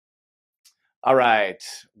All right,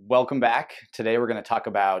 welcome back. Today we're going to talk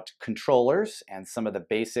about controllers and some of the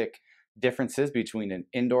basic differences between an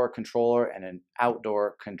indoor controller and an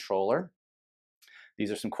outdoor controller.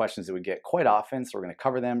 These are some questions that we get quite often, so we're going to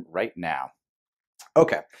cover them right now.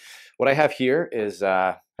 Okay, what I have here is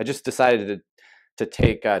I just decided to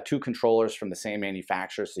take two controllers from the same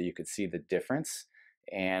manufacturer so you could see the difference.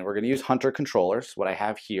 And we're going to use Hunter controllers. What I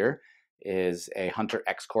have here is a Hunter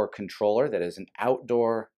X-Core controller that is an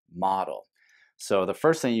outdoor model. So the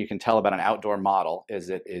first thing you can tell about an outdoor model is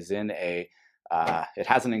it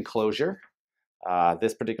has an enclosure.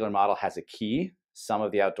 This particular model has a key. Some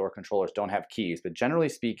of the outdoor controllers don't have keys, but generally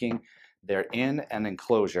speaking, they're in an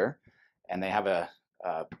enclosure and they have a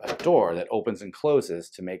door that opens and closes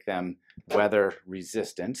to make them weather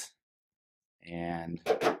resistant. And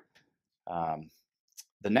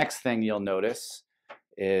the next thing you'll notice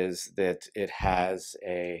is that it has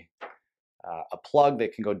a plug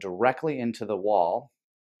that can go directly into the wall.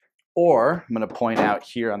 Or I'm going to point out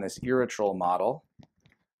here on this Irrigation model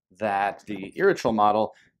that the Irrigation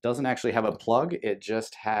model doesn't actually have a plug. It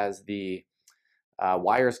just has the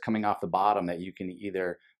wires coming off the bottom that you can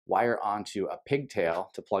either wire onto a pigtail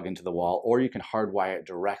to plug into the wall, or you can hardwire it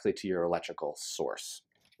directly to your electrical source.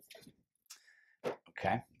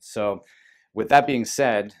 Okay, so with that being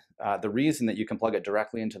said, the reason that you can plug it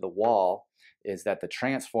directly into the wall is that the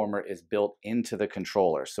transformer is built into the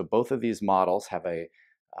controller. So both of these models have a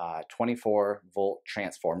 24 volt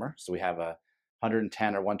transformer. So we have a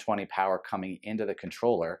 110 or 120 power coming into the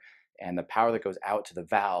controller, and the power that goes out to the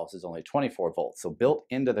valves is only 24 volts. So built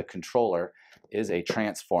into the controller is a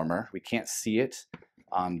transformer. We can't see it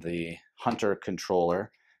on the Hunter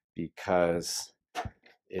controller because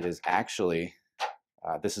it is actually,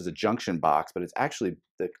 this is a junction box, but it's actually,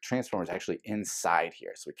 the transformer is actually inside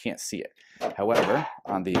here, so we can't see it. However,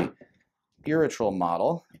 on the Irrigation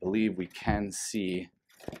model, I believe we can see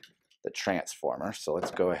the transformer. So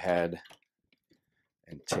let's go ahead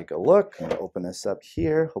and take a look. I'm going to open this up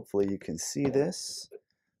here. Hopefully you can see this.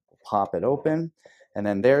 We'll pop it open. And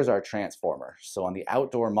then there's our transformer. So on the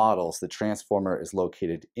outdoor models, the transformer is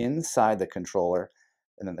located inside the controller,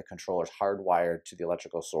 and then the controller is hardwired to the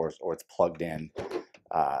electrical source, or it's plugged in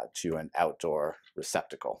to an outdoor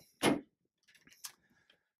receptacle.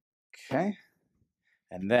 Okay.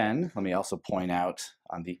 And then let me also point out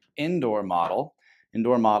on the indoor model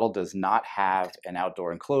does not have an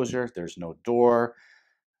outdoor enclosure. There's no door.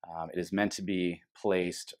 It is meant to be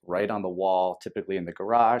placed right on the wall, typically in the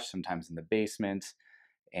garage, sometimes in the basement.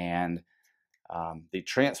 And the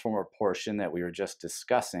transformer portion that we were just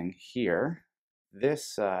discussing here,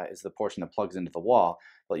 this is the portion that plugs into the wall.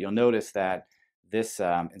 But you'll notice that this,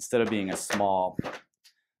 instead of being a small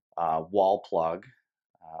wall plug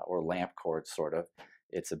or lamp cord sort of,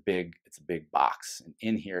 it's a big box. And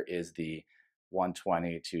in here is the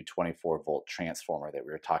 120 to 24 volt transformer that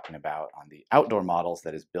we were talking about on the outdoor models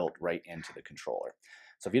that is built right into the controller.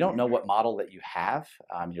 So if you don't know what model that you have,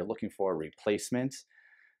 you're looking for a replacement,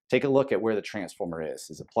 take a look at where the transformer is.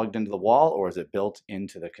 Is it plugged into the wall or is it built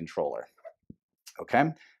into the controller? Okay,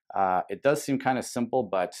 it does seem kind of simple,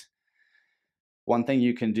 but one thing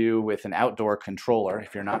you can do with an outdoor controller,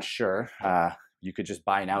 if you're not sure, you could just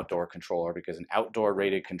buy an outdoor controller, because an outdoor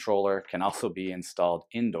rated controller can also be installed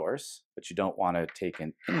indoors, but you don't want to take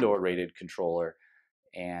an indoor rated controller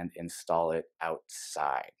and install it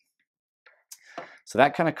outside. So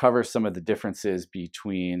that kind of covers some of the differences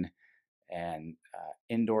between an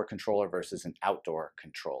indoor controller versus an outdoor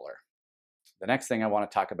controller. The next thing I want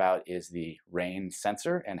to talk about is the rain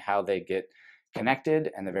sensor and how they get connected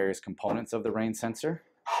and the various components of the rain sensor.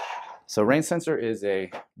 So rain sensor is a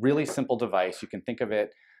really simple device. You can think of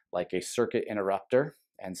it like a circuit interrupter.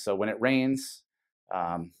 And so when it rains,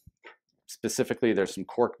 specifically there's some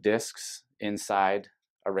cork discs inside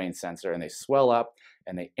a rain sensor, and they swell up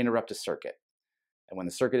and they interrupt a circuit. And when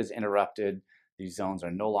the circuit is interrupted, these zones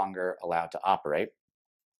are no longer allowed to operate.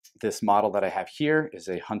 This model that I have here is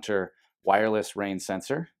a Hunter wireless rain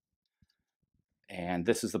sensor. And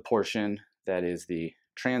this is the portion that is the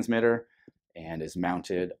transmitter and is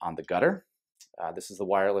mounted on the gutter. This is the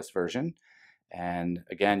wireless version. And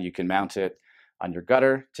again, you can mount it on your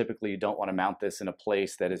gutter. Typically, you don't want to mount this in a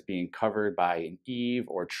place that is being covered by an eave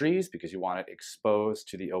or trees, because you want it exposed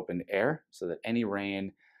to the open air so that any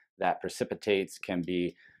rain that precipitates can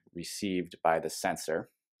be received by the sensor.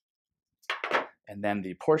 And then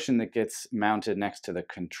the portion that gets mounted next to the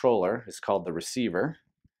controller is called the receiver.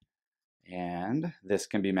 And this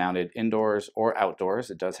can be mounted indoors or outdoors.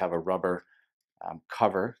 It does have a rubber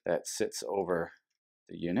cover that sits over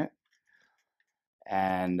the unit.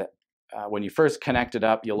 And when you first connect it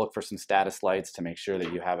up, you'll look for some status lights to make sure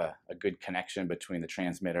that you have a good connection between the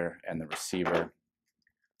transmitter and the receiver.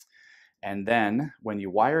 And then when you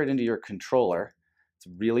wire it into your controller, it's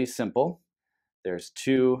really simple. There's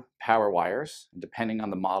 2 power wires. Depending on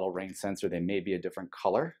the model rain sensor, they may be a different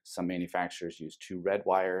color. Some manufacturers use 2 red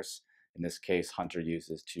wires. In this case, Hunter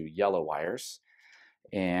uses 2 yellow wires.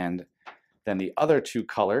 And then the other 2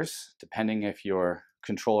 colors, depending if your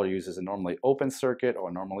controller uses a normally open circuit or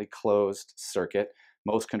a normally closed circuit.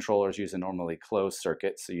 Most controllers use a normally closed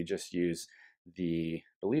circuit, so you just use I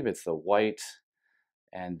believe it's the white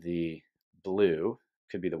and the blue,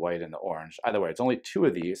 could be the white and the orange. Either way, it's only 2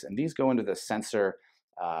 of these, and these go into the sensor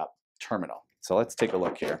terminal. So let's take a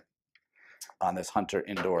look here on this Hunter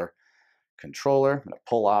indoor controller. I'm going to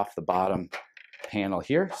pull off the bottom panel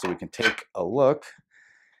here so we can take a look.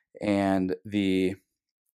 And the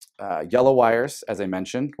yellow wires, as I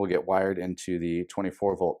mentioned, will get wired into the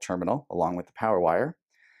 24-volt terminal along with the power wire.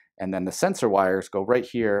 And then the sensor wires go right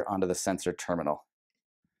here onto the sensor terminal.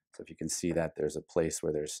 So if you can see that, there's a place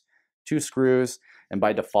where there's 2 screws, and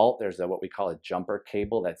by default there's what we call a jumper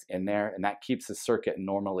cable that's in there, and that keeps the circuit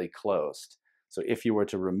normally closed. So if you were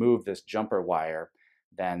to remove this jumper wire,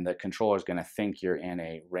 then the controller is going to think you're in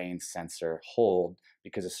a rain sensor hold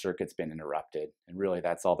because the circuit's been interrupted. And really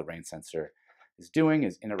that's all the rain sensor is doing,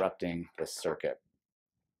 is interrupting the circuit.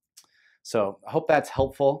 So I hope that's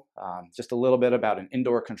helpful. Just a little bit about an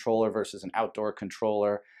indoor controller versus an outdoor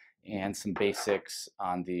controller, and some basics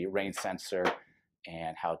on the rain sensor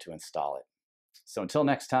and how to install it. So until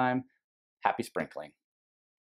next time, happy sprinkling.